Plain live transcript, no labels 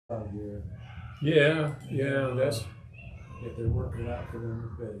here. Yeah, that's If they're working out for them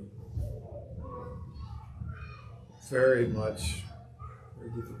with Betty. very much Very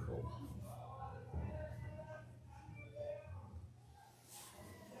difficult.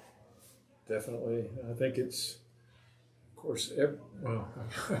 definitely. I think it's, of course, well,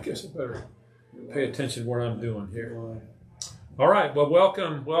 I guess I better pay attention to what I'm doing here. All right, well,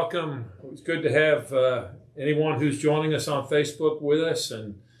 welcome. It's good to have anyone who's joining us on Facebook with us,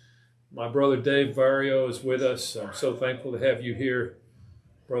 and my brother Dave Vario is with us. I'm so thankful to have you here,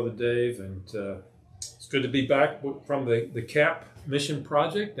 Brother Dave, and it's good to be back from the CAP Mission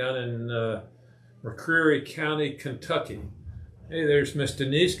Project down in McCreary County, Kentucky. Hey, there's Miss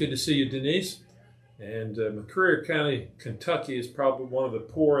Denise. Good to see you, Denise. And McCreary County, Kentucky is probably one of the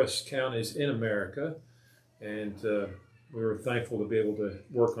poorest counties in America, and we were thankful to be able to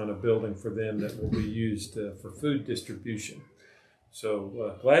work on a building for them that will be used for food distribution.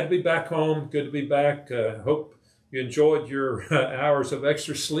 So glad to be back home. Good to be back. Hope you enjoyed your hours of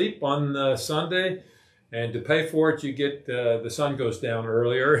extra sleep on Sunday. And to pay for it, you get the sun goes down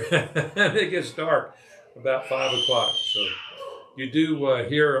earlier and it gets dark about 5 o'clock. So you do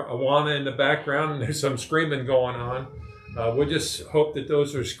hear Awana in the background, and there's some screaming going on. We'll just hope that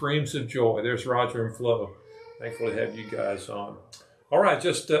those are screams of joy. There's Roger and Flo. Thankful to have you guys on. All right,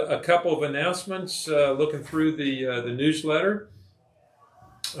 just a couple of announcements. Looking through the newsletter.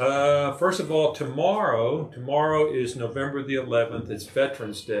 First of all, tomorrow is November the 11th. It's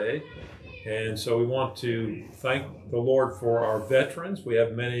Veterans Day. And so we want to thank the Lord for our veterans. We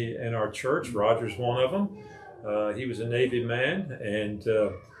have many in our church. Roger's one of them. He was a Navy man. And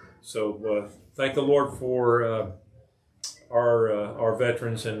so thank the Lord for our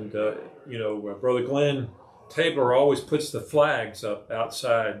veterans. And, Brother Glenn Tabor always puts the flags up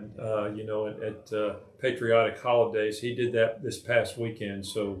outside, at patriotic holidays. He did that this past weekend.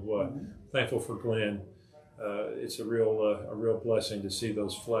 So thankful for Glenn. It's a real blessing to see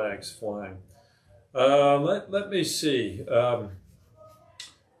those flags flying. Let me see.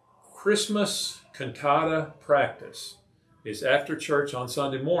 Christmas cantata practice is after church on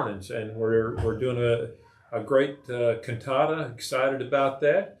Sunday mornings, and we're doing a great cantata. Excited about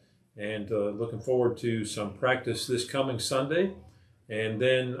that, and looking forward to some practice this coming Sunday. And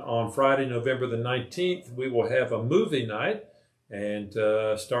then on Friday, November the 19th, we will have a movie night. And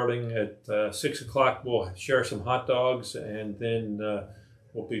starting at 6 o'clock, we'll share some hot dogs, and then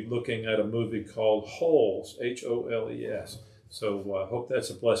we'll be looking at a movie called Holes, Holes. So I hope that's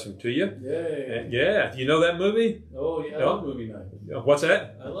a blessing to you. Yay. Yeah. You know that movie? Oh, yeah. I love movie night. What's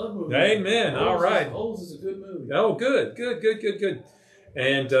that? I love movie night. Amen. All right. Holes is a good movie. Oh, good.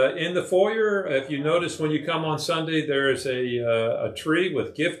 And in the foyer, if you notice when you come on Sunday, there is a tree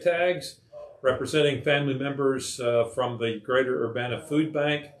with gift tags representing family members from the Greater Urbana Food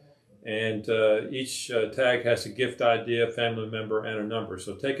Bank. And each tag has a gift idea, family member, and a number.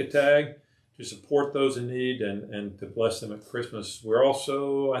 So take a tag to support those in need and to bless them at Christmas. We're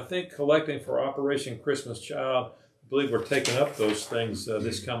also, I think, collecting for Operation Christmas Child. I believe we're taking up those things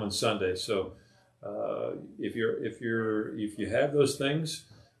this coming Sunday. So if you have those things,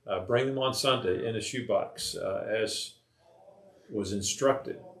 bring them on Sunday in a shoebox as was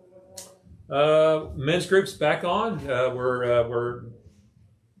instructed. Men's group's back on. We're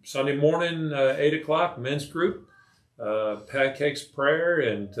Sunday morning, 8 o'clock, men's group. Pancakes prayer,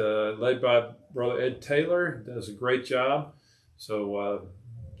 and led by Brother Ed Taylor. Does a great job. So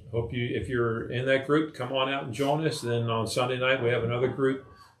hope if you're in that group, come on out and join us. Then on Sunday night, we have another group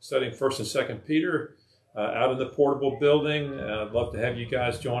studying 1st and 2nd Peter out in the portable building. I'd love to have you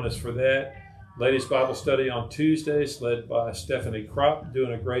guys join us for that. Ladies Bible study on Tuesdays, led by Stephanie Kropp,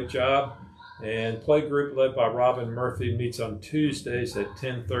 doing a great job. And play group led by Robin Murphy meets on Tuesdays at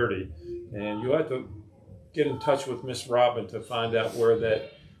 10:30. And you'll have to get in touch with Miss Robin to find out where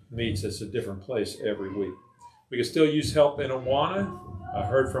that meets. It's a different place every week. We can still use help in Awana. I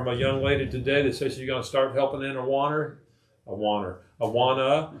heard from a young lady today that says she's going to start helping in Awana.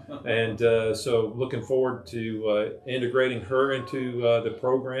 And so looking forward to integrating her into the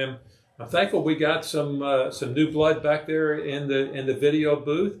program. I'm thankful we got some new blood back there in the video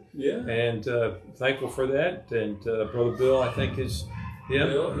booth. Yeah. And thankful for that. And Brother Bill, I think, is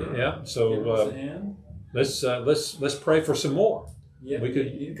Bill, yeah. So let's pray for some more. Yeah, we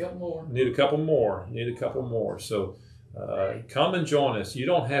could need a couple more. Need a couple more. So come and join us. You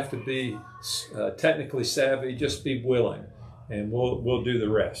don't have to be technically savvy. Just be willing, and we'll do the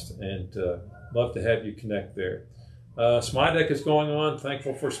rest. And love to have you connect there. SMIDEC is going on.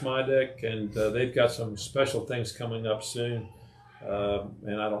 Thankful for SMIDEC, and they've got some special things coming up soon.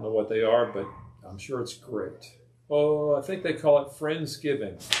 And I don't know what they are, but I'm sure it's great. oh, I think they call it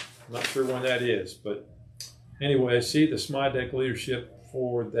Friendsgiving. I'm not sure when that is, but anyway, see the SMIDEC leadership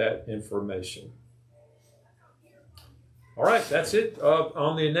for that information. All right, that's it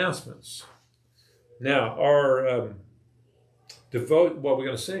on the announcements. Now, our what we're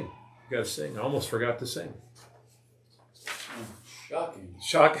going to sing. We got to sing. I almost forgot to sing. Shocking.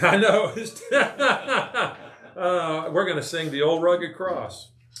 Shocking, I know. We're going to sing the Old Rugged Cross.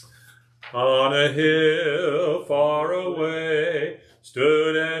 On a hill far away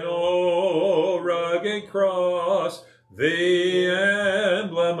stood an old rugged cross, the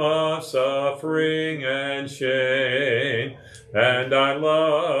emblem of suffering and shame. And I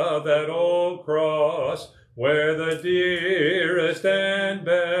love that old cross, where the dearest and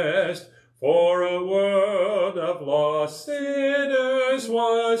best for a world of lost sinners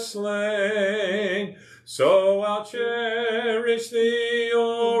was slain. So I'll cherish the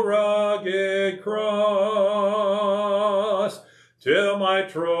old rugged cross, till my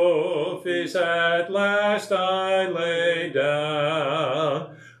trophies at last I lay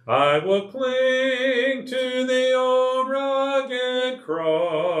down. I will cling to the old rugged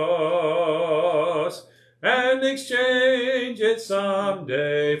cross, and exchange it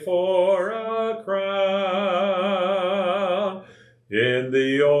someday for a crown. In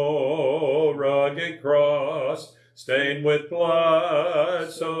the old rugged cross, stained with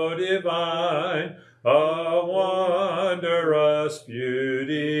blood so divine, a wondrous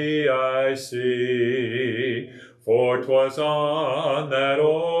beauty I see. For 'twas on that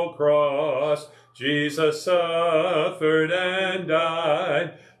old cross Jesus suffered and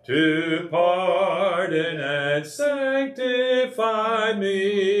died, to pardon and sanctify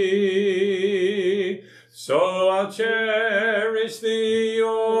me. So I'll cherish the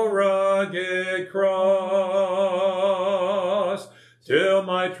old rugged cross, till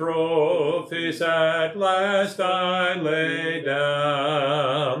my trophies at last I lay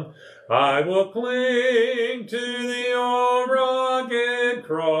down. I will cling to the old rugged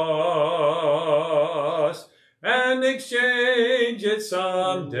cross, and exchange it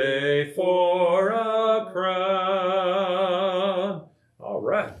someday for a crown. All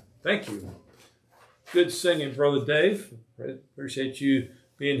right. Thank you. Good singing, Brother Dave. Appreciate you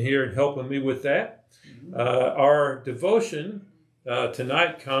being here and helping me with that. Our devotion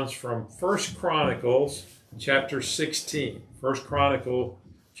tonight comes from 1 Chronicles chapter 16. 1 Chronicle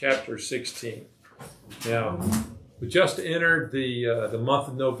chapter 16. Now, we just entered the month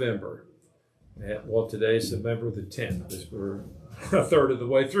of November. Well, today's November the 10th. We're a third of the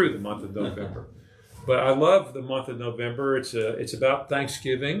way through the month of November. But I love the month of November. It's about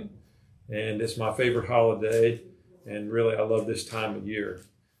Thanksgiving, and it's my favorite holiday. And really, I love this time of year.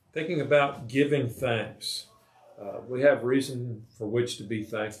 Thinking about giving thanks. We have reason for which to be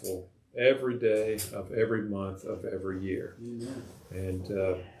thankful every day of every month of every year. Amen. And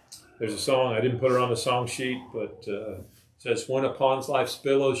there's a song, I didn't put it on the song sheet, but it says, when upon life's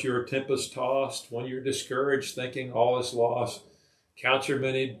billows you're tempest tossed, when you're discouraged thinking all is lost, count your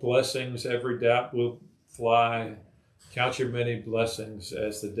many blessings, every doubt will fly. Count your many blessings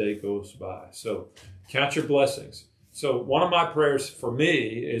as the day goes by. So count your blessings. So one of my prayers for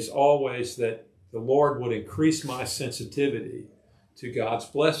me is always that the Lord would increase my sensitivity to God's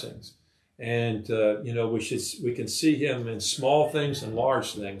blessings. And, we can see him in small things and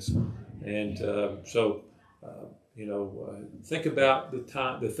large things. And think about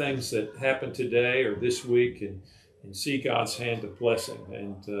the things that happened today or this week and see God's hand of blessing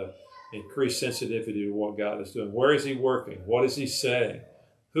and increase sensitivity to what God is doing. Where is he working? What is he saying?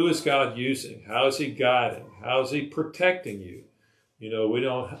 Who is God using? How is he guiding? How is he protecting you?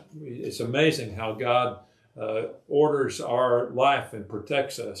 It's amazing how God orders our life and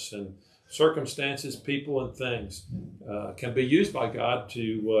protects us, and circumstances, people, and things can be used by God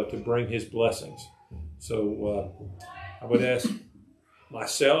to bring his blessings. So I would ask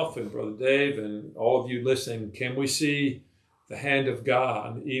myself and Brother Dave and all of you listening, can we see the hand of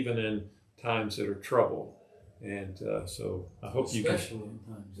God even in times that are troubled? And so I hope you can.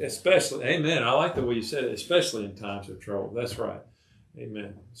 Especially, amen. I like the way you said it, especially in times of trouble. That's right.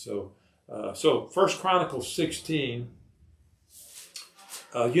 Amen. So 1 Chronicles 16,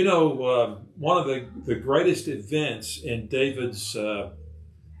 one of the greatest events in David's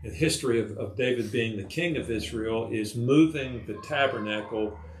in history of David being the king of Israel is moving the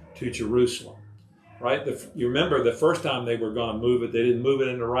tabernacle to Jerusalem. Right? You remember the first time they were going to move it, they didn't move it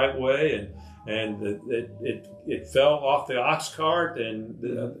in the right way, and it fell off the ox cart,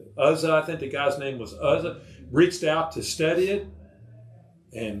 and Uzzah, I think the guy's name was Uzzah, reached out to steady it,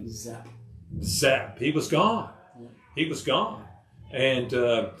 and zap, he was gone. He was gone. And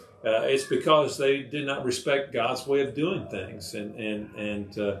it's because they did not respect God's way of doing things,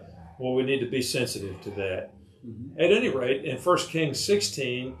 well, we need to be sensitive to that. Mm-hmm. At any rate, in 1 Kings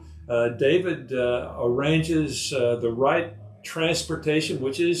 16, David arranges the right transportation,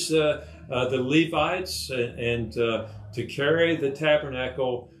 which is the Levites, and to carry the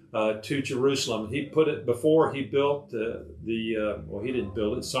tabernacle to Jerusalem. He put it before he built well, he didn't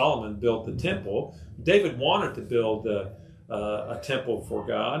build it. Solomon built the temple. David wanted to build a temple for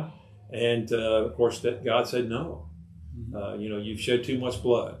God, and of course, God said no. You've shed too much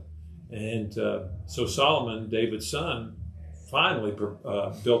blood, and so Solomon, David's son, finally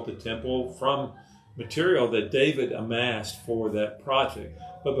built the temple from material that David amassed for that project.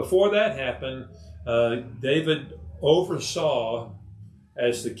 But before that happened, David oversaw,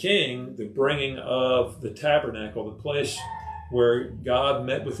 as the king, the bringing of the tabernacle, the place where God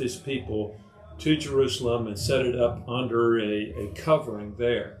met with his people, to Jerusalem and set it up under a covering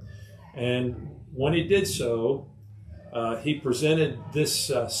there. And when he did so, he presented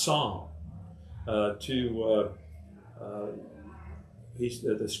this psalm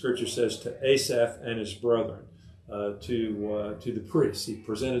the scripture says, to Asaph and his brethren, to the priests. He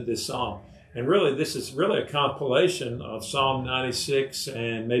presented this psalm. And really, this is really a compilation of Psalm 96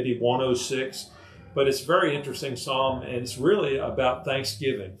 and maybe 106. But it's a very interesting psalm, and it's really about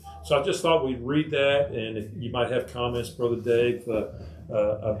Thanksgiving. So I just thought we'd read that, and if you might have comments, Brother Dave,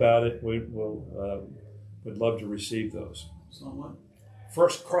 about it, we'd love to receive those. Psalm what?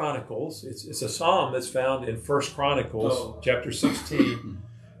 First Chronicles. It's a psalm that's found in First Chronicles, chapter 16,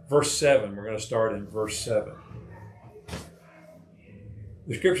 verse 7. We're going to start in verse 7.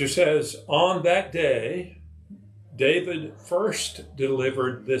 The scripture says, on that day, David first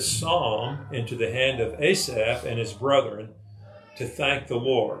delivered this psalm into the hand of Asaph and his brethren to thank the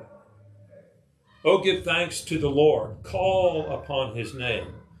Lord. Oh, give thanks to the Lord. Call upon his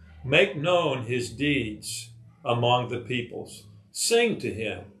name. Make known his deeds among the peoples. Sing to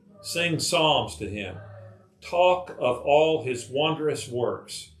him. Sing psalms to him. Talk of all his wondrous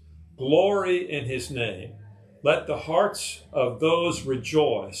works. Glory in his name. Let the hearts of those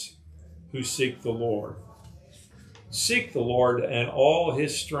rejoice who seek the Lord. Seek the Lord and all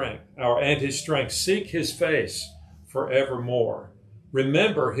his strength, Seek his face forevermore.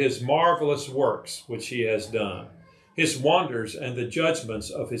 Remember his marvelous works which he has done, his wonders and the judgments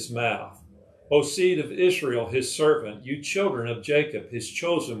of his mouth. O seed of Israel, his servant, you children of Jacob, his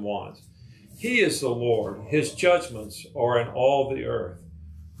chosen ones. He is the Lord. His judgments are in all the earth.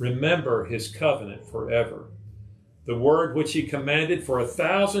 Remember his covenant forever. The word which he commanded for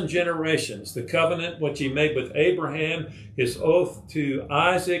 1,000 generations, the covenant which he made with Abraham, his oath to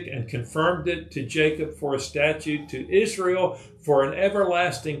Isaac, and confirmed it to Jacob for a statute, to Israel for an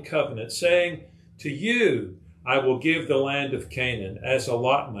everlasting covenant, saying, to you I will give the land of Canaan as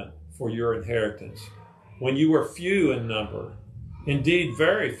allotment for your inheritance. When you were few in number, indeed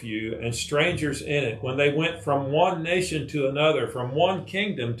very few, and strangers in it, when they went from one nation to another, from one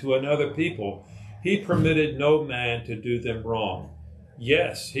kingdom to another people, he permitted no man to do them wrong.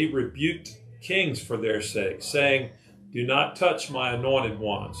 Yes, he rebuked kings for their sake, saying, do not touch my anointed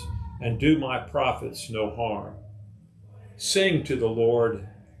ones, and do my prophets no harm. Sing to the Lord,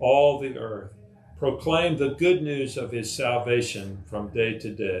 all the earth. Proclaim the good news of his salvation from day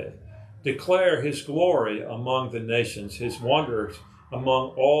to day. Declare his glory among the nations, his wonders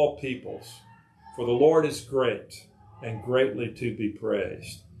among all peoples. For the Lord is great and greatly to be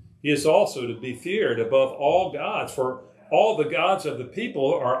praised. He is also to be feared above all gods, for all the gods of the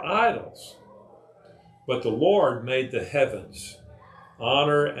people are idols. But the Lord made the heavens.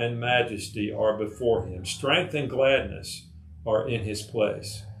 Honor and majesty are before him. Strength and gladness are in his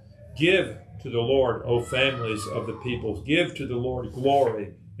place. Give to the Lord, O families of the peoples. Give to the Lord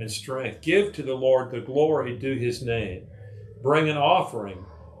glory and strength. Give to the Lord the glory due his name. Bring an offering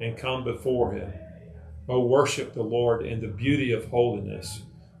and come before him. O worship the Lord in the beauty of holiness.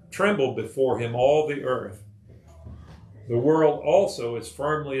 Tremble before him, all the earth. The world also is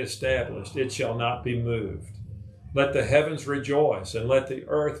firmly established. It shall not be moved. Let the heavens rejoice, and let the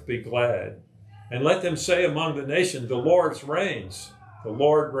earth be glad. And let them say among the nations, the Lord reigns. The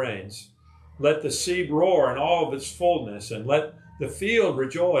Lord reigns. Let the sea roar in all of its fullness, and let the field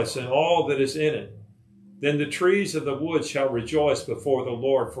rejoice in all that is in it. Then the trees of the wood shall rejoice before the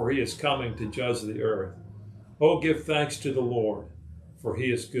Lord, for he is coming to judge the earth. Oh, give thanks to the Lord, for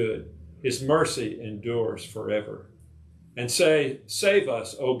he is good. His mercy endures forever. And say, save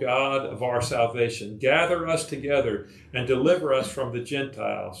us, O God of our salvation. Gather us together and deliver us from the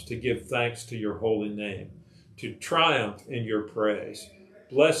Gentiles, to give thanks to your holy name, to triumph in your praise.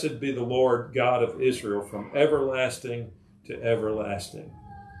 Blessed be the Lord God of Israel from everlasting to everlasting.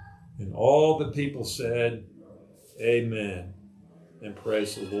 And all the people said, Amen, and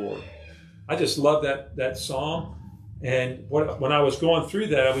praise the Lord. I just love that psalm. And when I was going through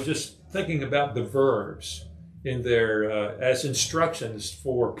that, I was just thinking about the verbs in there as instructions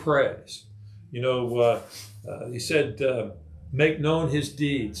for praise. You know, he said, make known his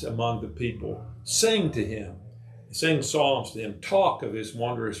deeds among the people. Sing to him. Sing psalms to him. Talk of his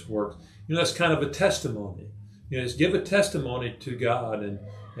wondrous works. You know, that's kind of a testimony. You know, just give a testimony to God and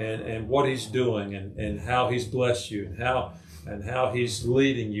what he's doing and how he's blessed you and how he's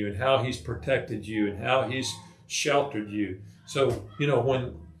leading you and how he's protected you and how he's sheltered you. So, you know,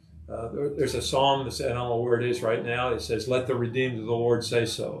 when there's a psalm that says, I don't know where it is right now, it says, let the redeemed of the Lord say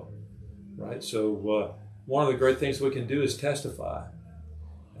so. Right? So one of the great things we can do is testify.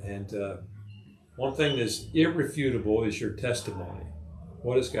 And one thing that's irrefutable is your testimony.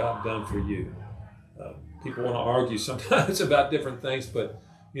 What has God done for you? People want to argue sometimes about different things, but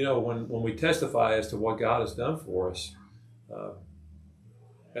you know, when we testify as to what God has done for us,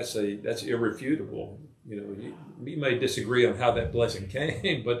 that's irrefutable. You know, you may disagree on how that blessing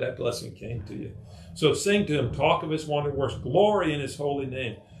came, but that blessing came to you. So sing to him, talk of his wondrous works, glory in his holy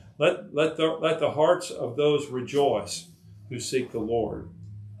name. Let the hearts of those rejoice who seek the Lord.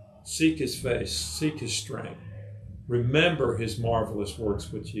 Seek his face, seek his strength. Remember his marvelous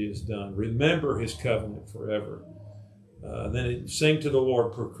works which he has done. Remember his covenant forever. Then sing to the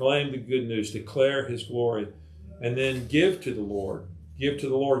Lord, proclaim the good news, declare his glory, and then give to the Lord. Give to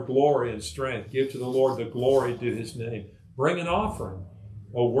the Lord glory and strength. Give to the Lord the glory due his name. Bring an offering.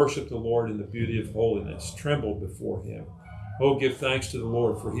 Oh, worship the Lord in the beauty of holiness. Tremble before him. Oh, give thanks to the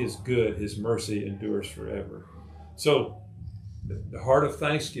Lord, for he is good. His mercy endures forever. So, the heart of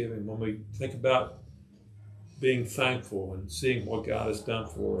thanksgiving, when we think about being thankful and seeing what God has done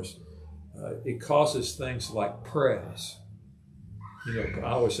for us, it causes things like praise. You know,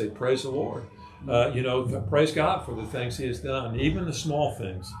 I always say, praise the Lord. You know, praise God for the things he has done, even the small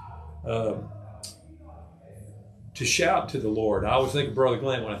things. To shout to the Lord. I always think of Brother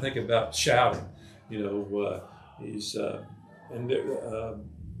Glenn when I think about shouting. You know,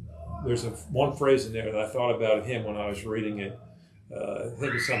 there's one phrase in there that I thought about him when I was reading it. I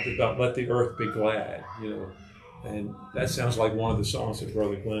think it's something about let the earth be glad, you know, and that sounds like one of the songs that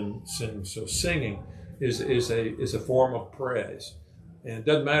Brother Glenn sings. So singing is a form of praise, and it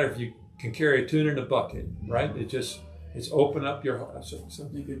doesn't matter if you can carry a tune in a bucket, right? It's open up your heart. So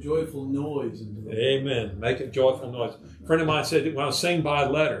make a joyful noise into the Amen. Make a joyful noise. A friend of mine said, when I was sing by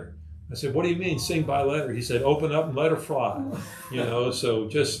letter, I said, what do you mean sing by letter? He said, open up and let her fly. You know, so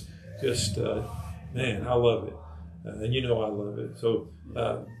just man, I love it. And you know I love it. So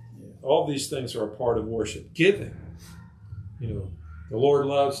all these things are a part of worship. Giving. You know, the Lord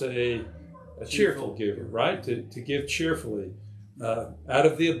loves a cheerful giver, right? To give cheerfully out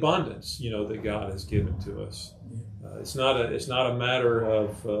of the abundance, you know, that God has given to us. It's not a matter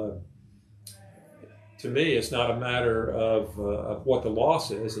of, to me, it's not a matter of what the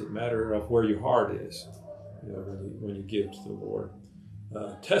loss is. It's a matter of where your heart is, you know, when you give to the Lord.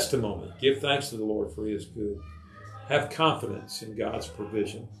 Testimony. Give thanks to the Lord, for he is good. Have confidence in God's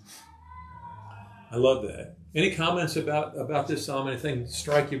provision. I love that. Any comments about this psalm? Anything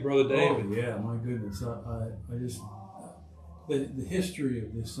strike you, Brother David? Oh, yeah, my goodness. I just, the history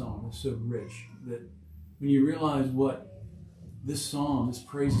of this psalm is so rich that when you realize what this psalm, this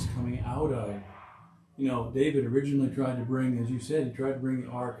praise is coming out of, you know, David originally tried to bring, as you said, he tried to bring the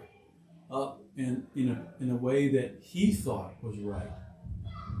ark up in a way that he thought was right.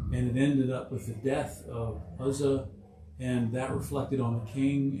 And it ended up with the death of Uzzah, and that reflected on the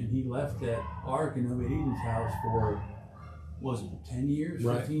king, and he left that ark in Obed-Edom's house for, was it 10 years,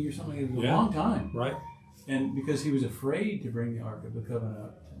 15 years, something? It was a long time. Right. And because he was afraid to bring the Ark of the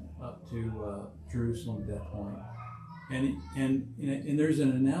Covenant up to Jerusalem at that point. And there's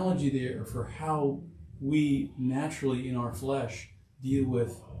an analogy there for how we naturally in our flesh deal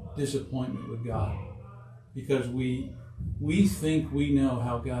with disappointment with God. Because we think we know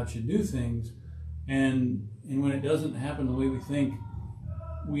how God should do things, and when it doesn't happen the way we think,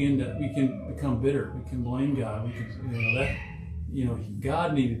 we can become bitter. We can blame God. We can,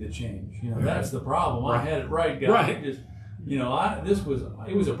 God needed to change. That's the problem. Right. I had it right, God. Right.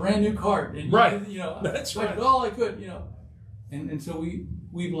 It was a brand new cart. And, right. That's right. I did all I could, And so we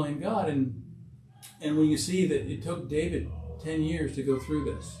blame God. And when you see that it took David 10 years to go through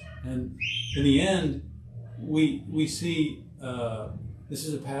this, and in the end, we see this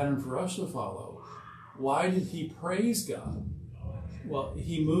is a pattern for us to follow. Why did he praise God? Well,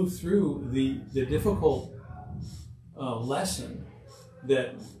 he moved through the difficult lesson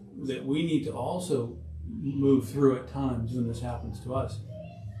that we need to also move through at times when this happens to us.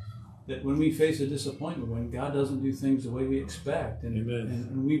 that when we face a disappointment, when God doesn't do things the way we expect, and, Amen.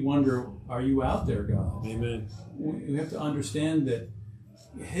 and we wonder, are you out there, God? Amen. We have to understand that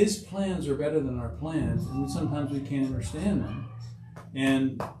His plans are better than our plans, and sometimes we can't understand them.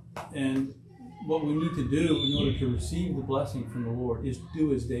 And what we need to do in order to receive the blessing from the Lord is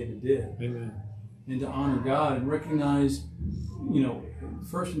do as David did. Amen. And to honor God and recognize,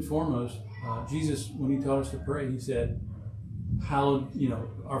 first and foremost, Jesus, when He taught us to pray, He said, hallowed,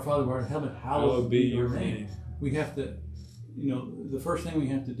 our Father who art in heaven, hallowed be your name. We have to, the first thing we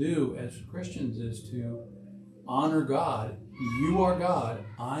have to do as Christians is to honor God. You are God,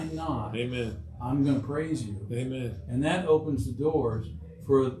 I'm not. Amen. I'm going to praise you. Amen. And that opens the doors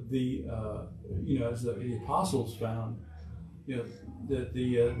for the, as the apostles found, that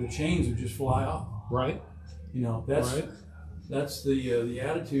the chains would just fly off. Right. That's right. That's the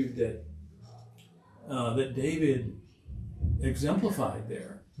attitude that David exemplified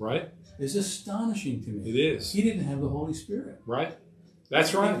there. Right. Is astonishing to me. It is. He didn't have the Holy Spirit. Right.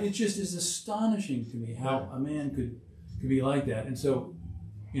 That's right. It just is astonishing to me how a man could be like that. And so,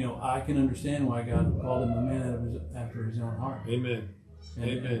 I can understand why God called him a man after His own heart. Amen. And,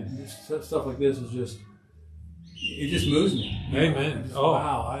 Amen. And stuff like this is just, it just moves me. Amen.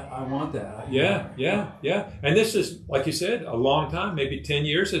 Wow, I want that. Yeah. And this is, like you said, a long time. Maybe 10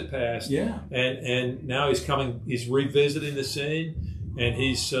 years had passed. Yeah. And now he's revisiting the scene, and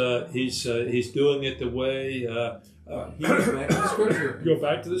he's doing it the way. He goes back to the Scripture. Go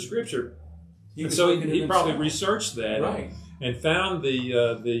back to the Scripture. And so he probably researched that, right, and found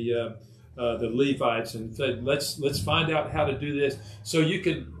the Levites and said, let's find out how to do this. So you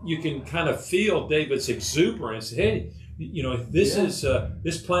can kind of feel David's exuberance. Hey,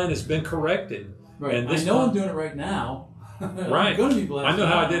 this plan has been corrected. Right. And I know I'm doing it right now. Right. I'm going to be blessed. I know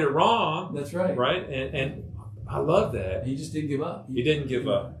how I did it wrong. That's right. Right. And I love that. He just didn't give up. He didn't give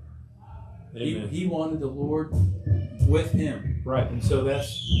up. Amen. He wanted the Lord with him. Right. And so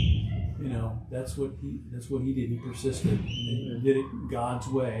that's what he did. He persisted and he did it God's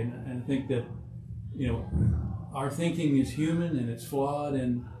way. And I think that, our thinking is human and it's flawed,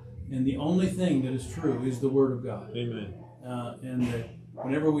 and the only thing that is true is the Word of God. Amen. And that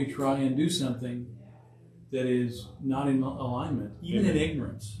whenever we try and do something that is not in alignment, even in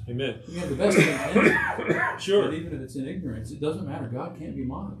ignorance. Amen. We have the best of intentions. Sure. But even if it's in ignorance, it doesn't matter. God can't be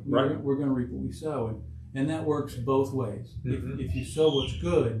mocked. Right. We're going to reap what we sow. And that works both ways. Mm-hmm. If you sow what's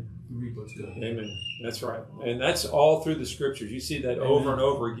good, you reap what's good. Amen. That's right. And that's all through the Scriptures. You see that over and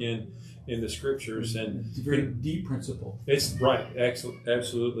over again in the Scriptures. And it's a very deep principle. It's right.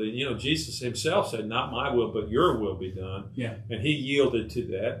 Absolutely. Jesus Himself said, not my will, but your will be done. Yeah. And He yielded to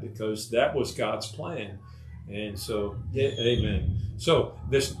that because that was God's plan. And so, amen. So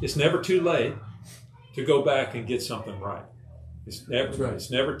it's never too late to go back and get something right. It's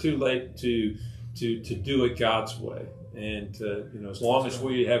never too late to do it God's way. And as long as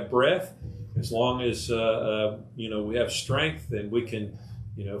we have breath, as long as we have strength, then we can,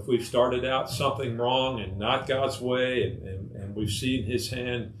 if we've started out something wrong and not God's way, and we've seen His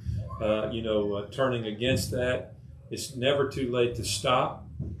hand, turning against that, it's never too late to stop,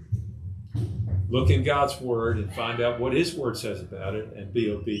 look in God's Word, and find out what His Word says about it, and be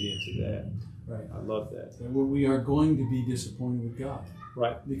obedient to that. Right. I love that. And we are going to be disappointed with God.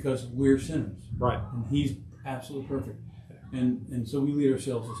 Right. Because we're sinners. Right. And He's absolutely perfect. And so we lead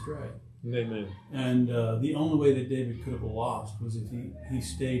ourselves astray. Amen. And the only way that David could have lost was if he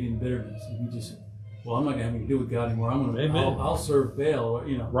stayed in bitterness and he just, well, I'm not going to have anything to do with God anymore. I'll serve Baal.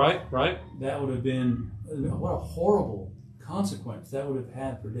 Right. That would have been, what a horrible consequence that would have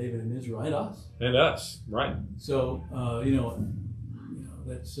had for David and Israel and us. Right. So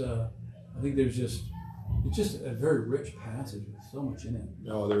that's I think it's just a very rich passage with so much in it.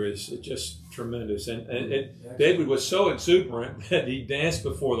 No, there is. It's just tremendous. And David was so exuberant that he danced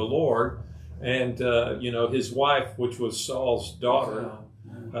before the Lord. And, his wife, which was Saul's daughter,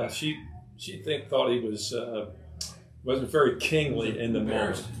 she thought he wasn't very kingly in the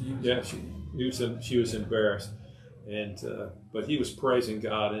moment. Yeah, she was embarrassed. And but he was praising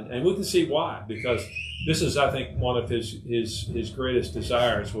God. And we can see why, because this is, I think, one of his greatest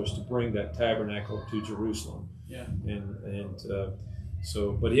desires was to bring that tabernacle to Jerusalem. Yeah. And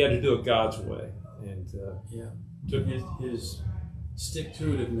so, but he had to do it God's way. And took his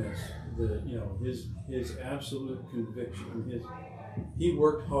stick-to-itiveness, his absolute conviction. He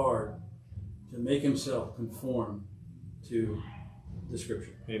worked hard to make himself conform to the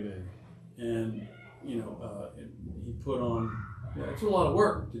Scripture. Amen. And he put on. It's a lot of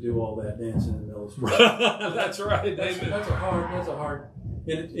work to do all that dancing in the middle of the street. That's right. That's a hard.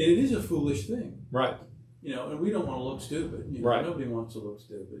 And it is a foolish thing. Right. you know, and we don't want to look stupid. You know, Right. Nobody wants to look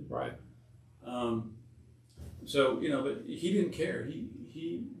stupid. Right. So, you know, but he didn't care.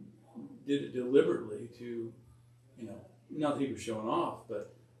 He did it deliberately to, you know, not that he was showing off,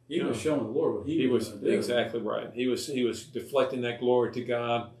 but he was showing the Lord what he was going to do. Exactly right. He was deflecting that glory to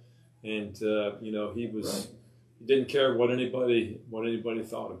God, and you know, he didn't care what anybody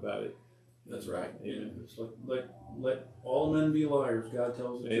thought about it. That's right. Amen. It's like let all men be liars. God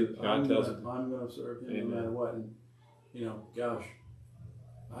tells the truth. I'm going to serve Him no matter what. And you know, gosh,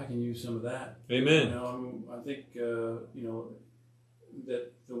 I can use some of that. Amen. You know, I think you know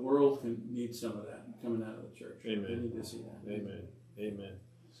that the world needs some of that coming out of the church. Amen. They need to see that. Amen. Amen.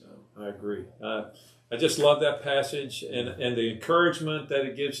 So I agree. I just love that passage and the encouragement that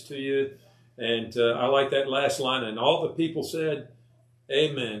it gives to you. And I like that last line. And all the people said,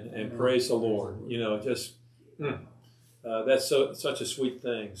 "Amen," and praise the Lord. You know, just that's such a sweet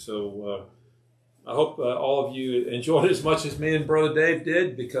thing. So I hope all of you enjoyed it as much as me and Brother Dave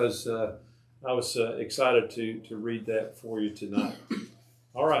did, because I was excited to read that for you tonight.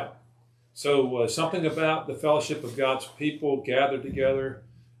 All right. So something about the fellowship of God's people gathered together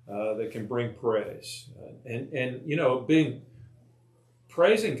that can bring praise, and you know,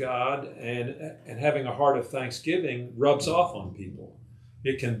 praising God and having a heart of thanksgiving rubs off on people.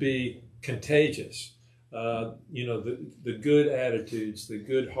 It can be contagious. You know, the good attitudes, the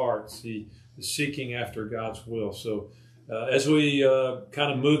good hearts, the seeking after God's will. So as we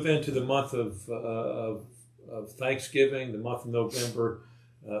kind of move into the month of Thanksgiving, the month of November,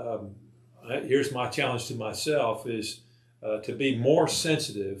 here's my challenge to myself is to be more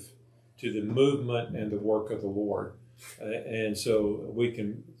sensitive to the movement and the work of the Lord. And so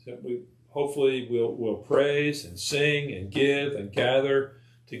hopefully we'll praise and sing and give and gather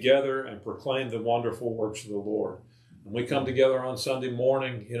together and proclaim the wonderful works of the Lord. When we come together on Sunday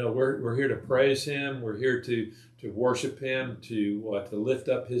morning, you know, we're here to praise Him. We're here to worship Him, to lift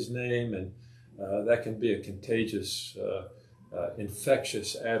up His name, and that can be a contagious,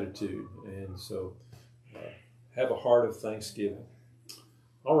 infectious attitude. And so have a heart of thanksgiving.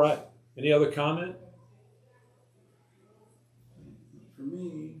 All right. Any other comment? for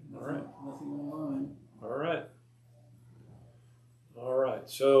me, nothing online. All right. All right.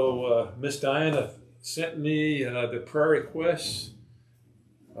 So Miss Diana sent me the prayer requests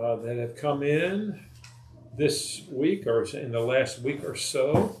that have come in this week or in the last week or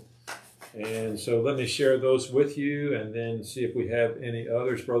so. And so let me share those with you and then see if we have any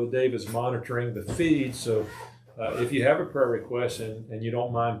others. Brother Dave is monitoring the feed. So if you have a prayer request and you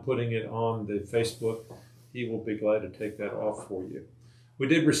don't mind putting it on the Facebook, he will be glad to take that off for you. We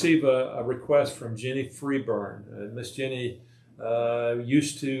did receive a request from Jenny Freeburn. Miss Jenny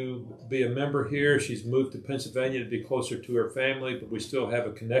used to be a member here. She's moved to Pennsylvania to be closer to her family, but we still have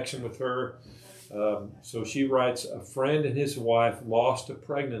a connection with her. So she writes, a friend and his wife lost a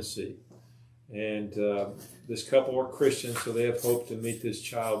pregnancy. And this couple are Christians, so they have hope to meet this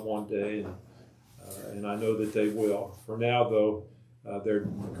child one day, and I know that they will. For now, though, their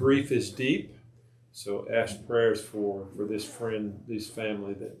grief is deep, so ask prayers for this friend, this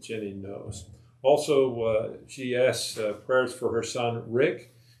family that Jenny knows. Also, she asks prayers for her son,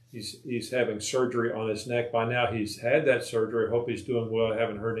 Rick. He's having surgery on his neck. By now, he's had that surgery. I hope he's doing well. I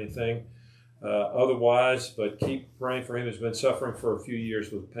haven't heard anything otherwise, but keep praying for him. He's been suffering for a few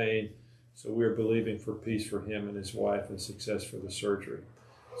years with pain. So we're believing for peace for him and his wife and success for the surgery.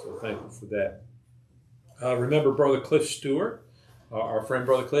 So thankful for that. Remember Brother Cliff Stewart, our friend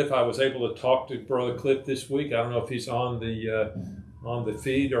Brother Cliff. I was able to talk to Brother Cliff this week. I don't know if he's on the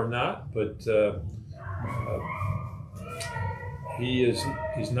feed or not, but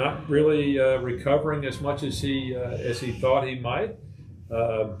he's not really recovering as much as he thought he might.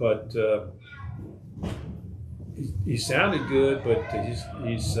 But he sounded good, but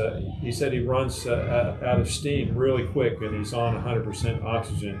he said he runs out of steam really quick, and he's on 100%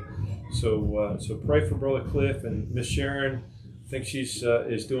 oxygen. So pray for Brother Cliff and Miss Sharon. I think she's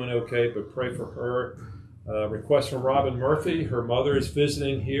is doing okay, but pray for her. Request from Robin Murphy. Her mother is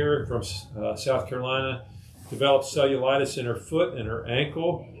visiting here from South Carolina. Developed cellulitis in her foot and her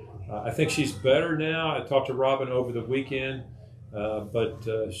ankle. I think she's better now. I talked to Robin over the weekend. But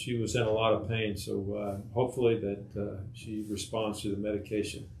she was in a lot of pain, so hopefully that she responds to the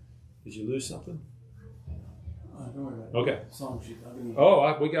medication. Did you lose something? Don't worry about it. Okay. Song sheet.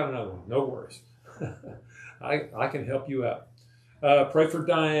 We got another one. No worries. I can help you out. Pray for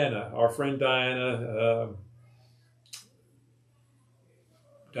Diana, our friend Diana.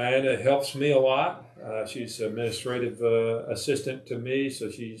 Diana helps me a lot. She's administrative assistant to me, so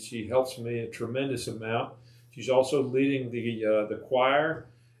she helps me a tremendous amount. She's also leading the choir,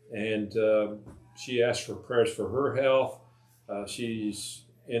 and she asked for prayers for her health. She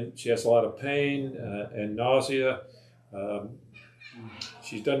has a lot of pain and nausea.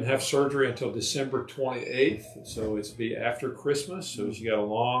 She doesn't have surgery until December 28th, so it's be after Christmas. So she got a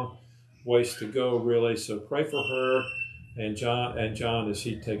long ways to go, really. So pray for her and John as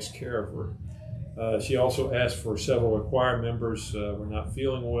he takes care of her. She also asked for several choir members were not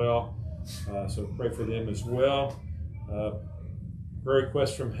feeling well, so pray for them as well. Prayer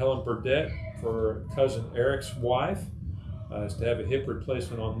request from Helen Burdette for cousin Eric's wife is to have a hip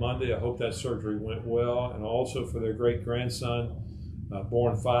replacement on Monday. I hope that surgery went well, and also for their great-grandson,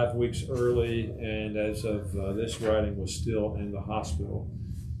 born 5 weeks early, and as of this writing was still in the hospital.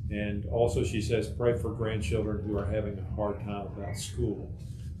 And also she says pray for grandchildren who are having a hard time about school.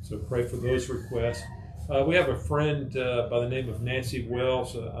 So pray for those requests. We have a friend by the name of Nancy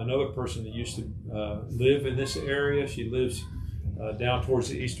Wells, another person that used to live in this area. She lives down towards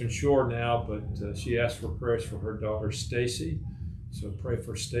the Eastern Shore now, but she asked for prayers for her daughter Stacy. So pray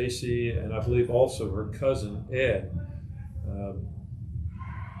for Stacy, and I believe also her cousin Ed.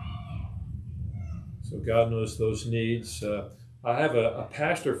 So God knows those needs. I have a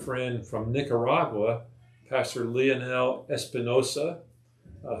pastor friend from Nicaragua, Pastor Leonel Espinosa,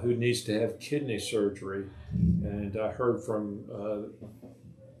 who needs to have kidney surgery. And I heard from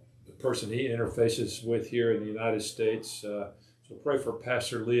the person he interfaces with here in the United States. So pray for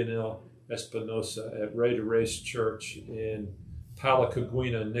Pastor Leonel Espinosa at Ray to Race Church in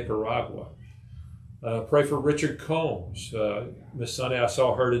Palacagüina, Nicaragua. Pray for Richard Combs. Miss Sunday, I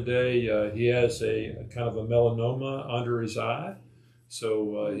saw her today. He has a kind of a melanoma under his eye,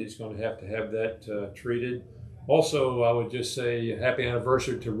 so he's going to have that treated. Also, I would just say happy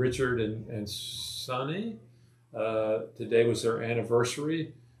anniversary to Richard and Sunny. Today was their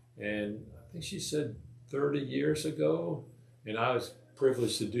anniversary, and I think she said 30 years ago, and I was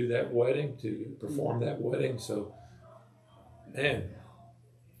privileged to do that wedding, to perform that wedding. So, man,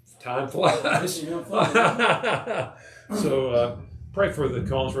 time flies. So pray for the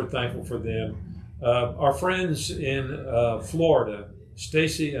Combs. We're thankful for them. Our friends in Florida,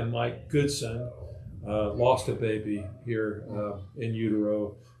 Stacy and Mike Goodson, lost a baby here in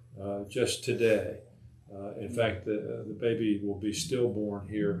utero just today. In fact, the baby will be stillborn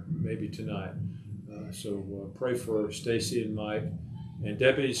here maybe tonight. So pray for Stacy and Mike. And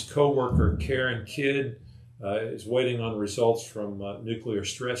Debbie's co-worker, Karen Kidd, is waiting on results from nuclear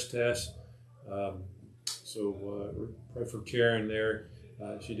stress tests. So pray for Karen there.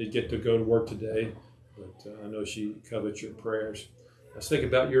 She did get to go to work today, but I know she covets your prayers. Let's think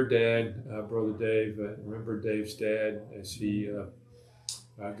about your dad, Brother Dave. Remember Dave's dad as he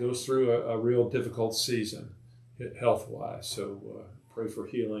goes through a real difficult season health-wise. So pray for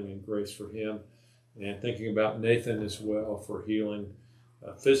healing and grace for him. And thinking about Nathan as well for healing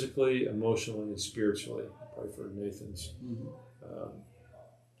physically, emotionally, and spiritually. Pray for Nathan's.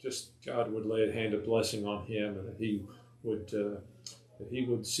 Just God would lay a hand of blessing on him, and that he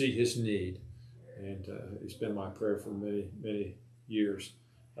would see his need. And it's been my prayer for many, many years.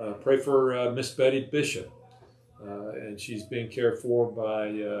 Pray for Miss Betty Bishop, and she's being cared for by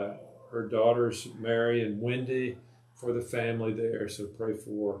her daughters Mary and Wendy, for the family there. So pray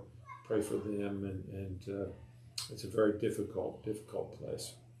for them, and it's a very difficult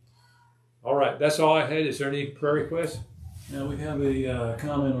place. All right, that's all I had. Is there any prayer requests? Now we have a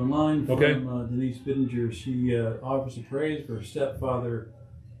comment online from Denise Bittinger. She offers a praise for her stepfather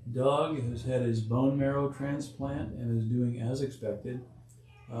Doug, who's had his bone marrow transplant and is doing as expected.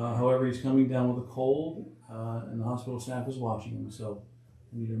 However, he's coming down with a cold, and the hospital staff is watching him, so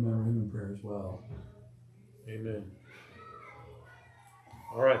we need to remember him in prayer as well. Amen.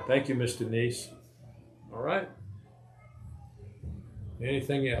 All right, thank you, Miss Denise. All right.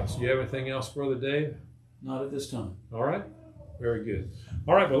 Anything else? Do you have anything else, Brother Dave? Not at this time. All right. Very good.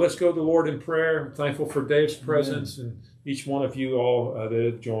 All right, well, let's go to the Lord in prayer. I'm thankful for Dave's presence and each one of you all that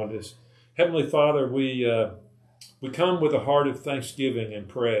have joined us. Heavenly Father, we come with a heart of thanksgiving and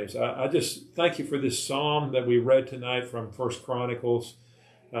praise. I just thank you for this psalm that we read tonight from 1 Chronicles,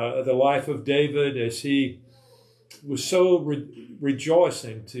 the life of David as he was so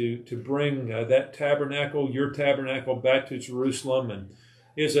rejoicing to bring that tabernacle, your tabernacle, back to Jerusalem. And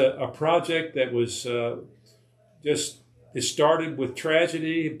is a project that was it started with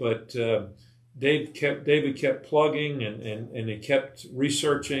tragedy, but David kept plugging and he kept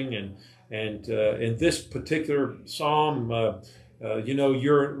researching, and in this particular psalm,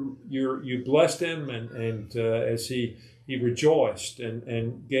 you blessed him, and as he rejoiced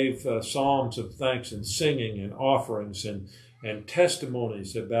and gave psalms of thanks and singing and offerings and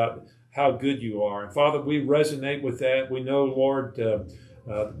testimonies about how good you are. And Father, we resonate with that. We know, Lord,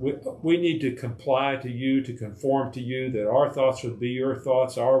 We need to comply to you, to conform to you, that our thoughts would be your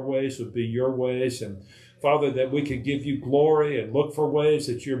thoughts, our ways would be your ways. And Father, that we could give you glory and look for ways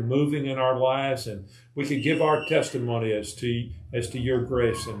that you're moving in our lives, and we could give our testimony as to your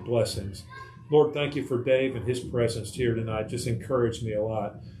grace and blessings. Lord, thank you for Dave and his presence here tonight. Just encouraged me a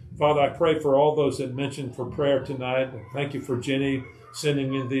lot. Father, I pray for all those that mentioned for prayer tonight. Thank you for Jenny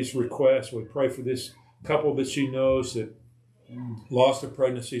sending in these requests. We pray for this couple that she knows that lost a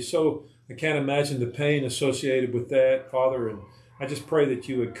pregnancy. So I can't imagine the pain associated with that, Father. And I just pray that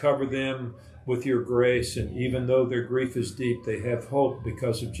you would cover them with your grace. And even though their grief is deep, they have hope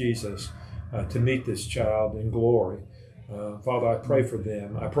because of Jesus to meet this child in glory. Father, I pray for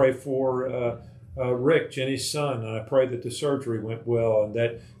them. I pray for Rick, Jenny's son, and I pray that the surgery went well and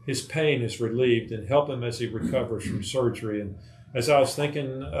that his pain is relieved, and help him as he recovers from surgery. And as I was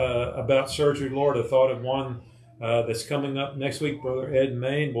thinking about surgery, Lord, I thought of one that's coming up next week. Brother Ed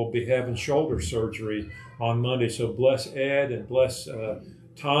Main will be having shoulder surgery on Monday. So bless Ed and bless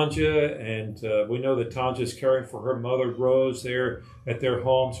Tanja. And we know that Tanja is caring for her mother, Rose, there at their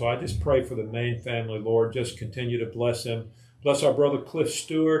home. So I just pray for the Main family, Lord. Just continue to bless them. Bless our brother Cliff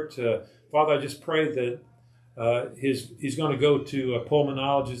Stewart. Father, I just pray that he's going to go to a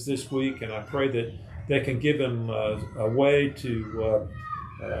pulmonologist this week, and I pray that they can give him a way to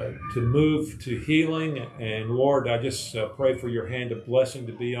move to healing. And Lord, I just pray for your hand of blessing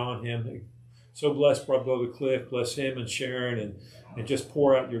to be on him. So bless Brother Cliff, bless him and Sharon, and just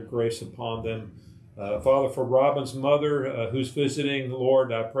pour out your grace upon them. Father, for Robin's mother who's visiting,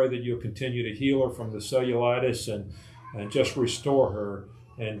 Lord, I pray that you'll continue to heal her from the cellulitis and just restore her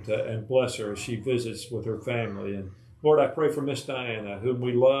and bless her as she visits with her family. And Lord, I pray for Miss Diana, whom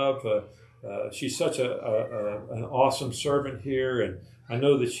we love. She's such an awesome servant here, and I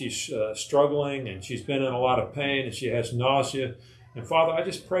know that she's struggling, and she's been in a lot of pain, and she has nausea. And Father, I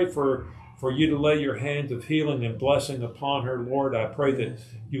just pray for you to lay your hand of healing and blessing upon her, Lord. I pray that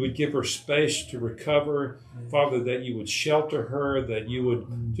you would give her space to recover. Father, that you would shelter her, that you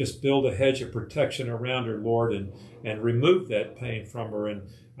would just build a hedge of protection around her, Lord, and remove that pain from her. And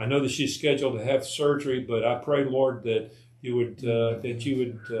I know that she's scheduled to have surgery, but I pray, Lord, that you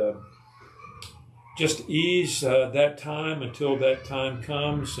would just ease that time until that time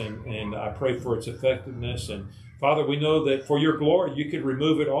comes, and I pray for its effectiveness. And Father, we know that for your glory, you could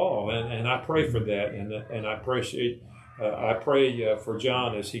remove it all, and I pray for that, and I appreciate. I pray for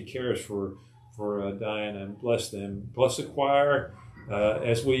John as he cares for Diana, and bless them. Bless the choir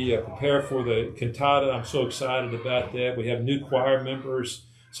as we prepare for the cantata. I'm so excited about that. We have new choir members,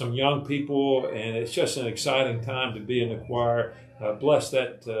 some young people, and it's just an exciting time to be in the choir. Bless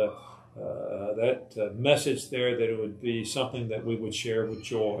that message there, that it would be something that we would share with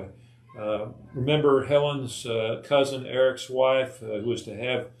joy. Remember Helen's cousin Eric's wife, who was to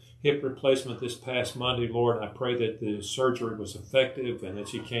have hip replacement this past Monday, Lord. And I pray that the surgery was effective and that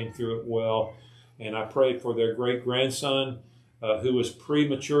she came through it well. And I pray for their great-grandson who was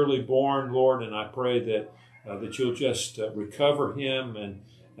prematurely born, Lord. And I pray that you'll just recover him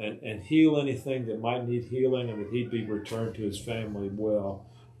and heal anything that might need healing, and that he'd be returned to his family well.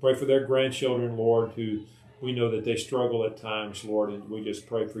 Pray for their grandchildren, Lord, who we know that they struggle at times, Lord, and we just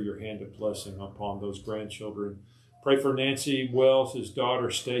pray for your hand of blessing upon those grandchildren. Pray for Nancy Wells, his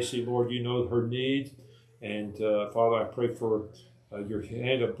daughter, Stacy, Lord, you know her needs. And Father, I pray for your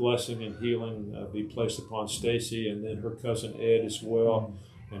hand of blessing and healing be placed upon Stacy, and then her cousin Ed as well,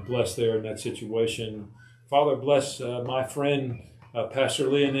 and bless there in that situation. Father, bless my friend, Pastor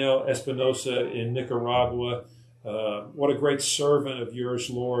Leonel Espinosa in Nicaragua. What a great servant of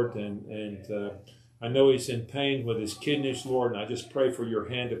yours, Lord, and I know he's in pain with his kidneys, Lord, and I just pray for your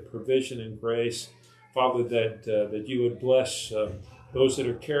hand of provision and grace, Father, that you would bless those that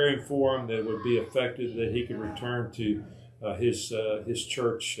are caring for him, that would be affected, that he could return to his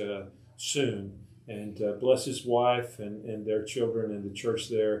church soon, and bless his wife and their children and the church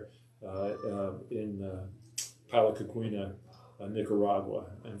there in Palacaquina, Nicaragua.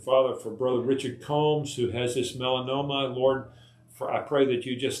 And Father, for Brother Richard Combs, who has this melanoma, Lord, I pray that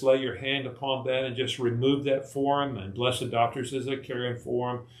you just lay your hand upon that and just remove that for him, and bless the doctors as they're caring for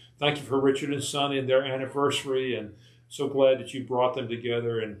him. Thank you for Richard and Sonny and their anniversary, and so glad that you brought them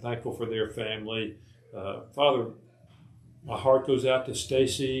together, and thankful for their family. Father, my heart goes out to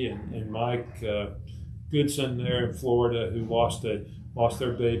Stacy and Mike Goodson there in Florida, who lost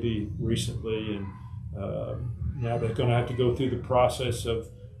their baby recently, and now they're going to have to go through the process of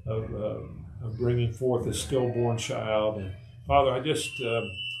bringing forth a stillborn child. And Father,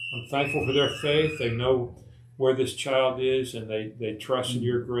 I'm thankful for their faith. They know where this child is, and they trust in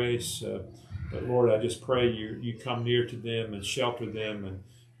your grace. But Lord, I just pray you come near to them and shelter them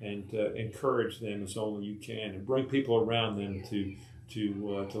and encourage them as only you can, and bring people around them to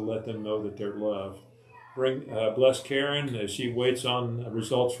let them know that they're loved. Bless Karen as she waits on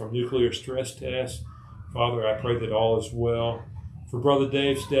results from nuclear stress tests. Father, I pray that all is well. For Brother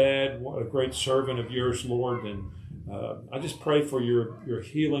Dave's dad, what a great servant of yours, Lord, and I just pray for your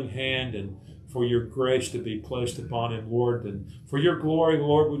healing hand and for your grace to be placed upon him, Lord, and for your glory,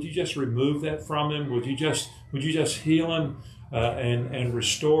 Lord. Would you just remove that from him? Would you just heal him and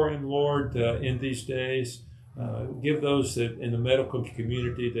restore him, Lord, in these days? Give those that in the medical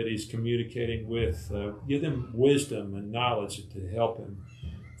community that he's communicating with, give them wisdom and knowledge to help him.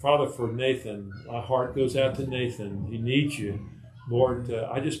 Father, for Nathan, my heart goes out to Nathan. He needs you, Lord.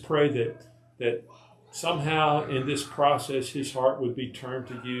 I just pray that somehow in this process his heart would be turned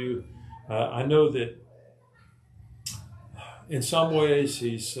to you. I know that in some ways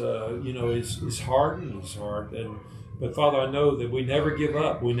he's hardened his heart, but Father, I know that we never give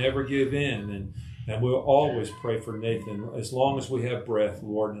up, we never give in, and we'll always pray for Nathan as long as we have breath,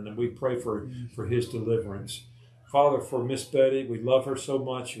 Lord, and we pray for his deliverance. Father, for Miss Betty, we love her so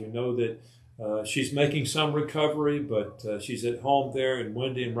much. We know that she's making some recovery, but she's at home there in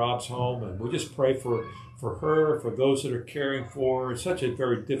Wendy and Rob's home, and we just pray for her, for those that are caring for her. It's such a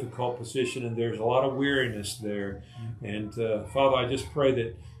very difficult position, and there's a lot of weariness there. And Father, I just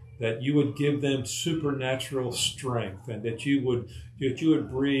pray that you would give them supernatural strength, and that you would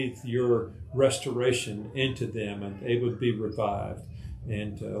breathe your restoration into them, and they would be revived.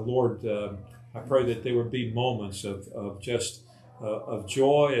 And Lord, I pray that there would be moments of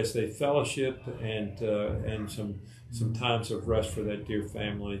joy as they fellowship, and some times of rest for that dear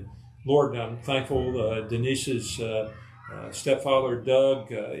family. Lord, I'm thankful Denise's stepfather,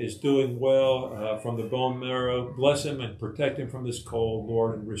 Doug, is doing well from the bone marrow. Bless him and protect him from this cold,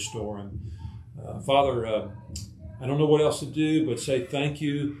 Lord, and restore him. Father, I don't know what else to do but say thank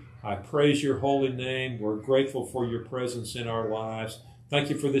you. I praise your holy name. We're grateful for your presence in our lives. Thank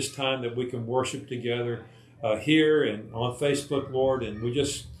you for this time that we can worship together here and on Facebook, Lord, and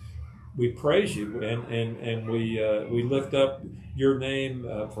we praise you and we lift up your name,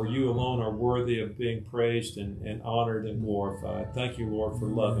 for you alone are worthy of being praised and honored and glorified. Thank you, Lord, for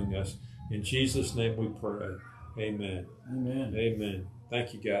loving us. In Jesus' name we pray. Amen. Amen. Amen.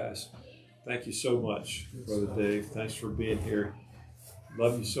 Thank you, guys. Thank you so much, Brother Dave. Thanks for being here.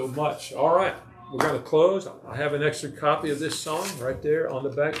 Love you so much. All right, we're going to close. I have an extra copy of this song right there on the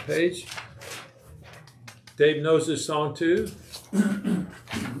back page. Dave knows this song too.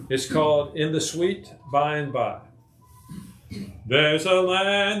 It's called In the Sweet By and By. There's a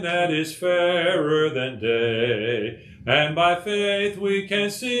land that is fairer than day, and by faith we can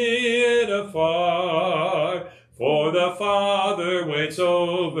see it afar, for the Father waits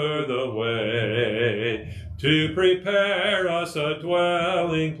over the way to prepare us a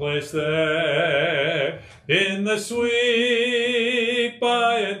dwelling place there. In the sweet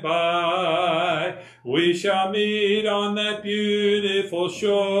by and by we shall meet on that beautiful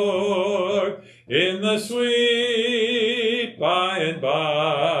shore. In the sweet by and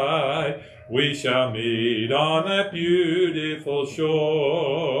by we shall meet on that beautiful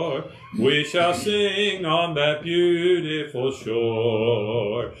shore. We shall sing on that beautiful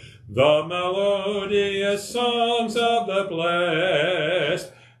shore the melodious songs of the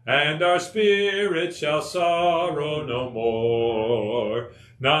blessed, and our spirit shall sorrow no more.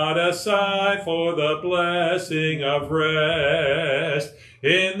 Not a sigh for the blessing of rest.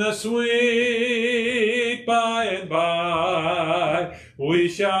 In the sweet by and by we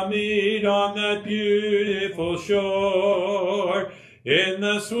shall meet on that beautiful shore. In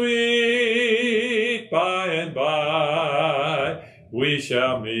the sweet by and by we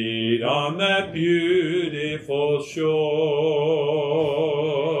shall meet on that beautiful shore.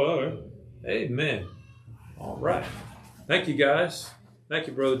 Amen. All right. Thank you, guys. Thank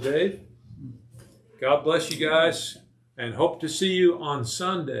you, Brother Dave. God bless you guys, and hope to see you on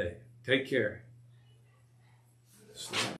Sunday. Take care.